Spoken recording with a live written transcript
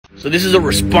So this is a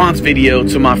response video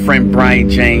to my friend Brian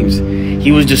James.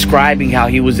 He was describing how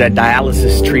he was at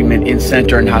dialysis treatment in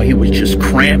center and how he was just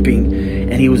cramping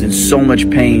and he was in so much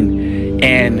pain.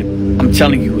 And I'm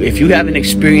telling you, if you haven't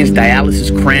experienced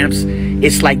dialysis cramps,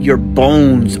 it's like your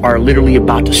bones are literally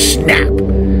about to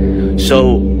snap.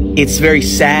 So it's very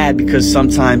sad because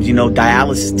sometimes, you know,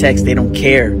 dialysis techs, they don't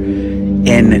care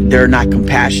and they're not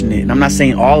compassionate. And I'm not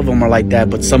saying all of them are like that,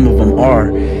 but some of them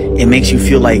are. It makes you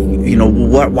feel like, you know,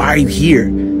 why are you here?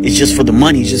 It's just for the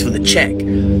money, it's just for the check.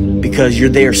 Because you're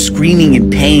there screaming in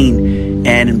pain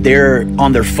and they're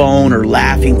on their phone or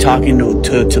laughing, talking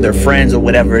to their friends or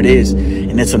whatever it is.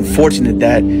 And it's unfortunate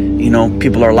that, you know,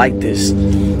 people are like this.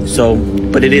 So,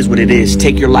 but it is what it is.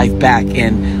 Take your life back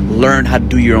and learn how to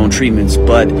do your own treatments.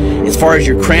 But as far as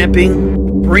your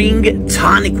cramping, bring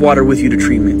tonic water with you to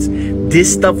treatments.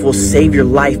 This stuff will save your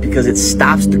life because it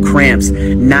stops the cramps,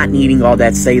 not needing all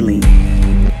that saline.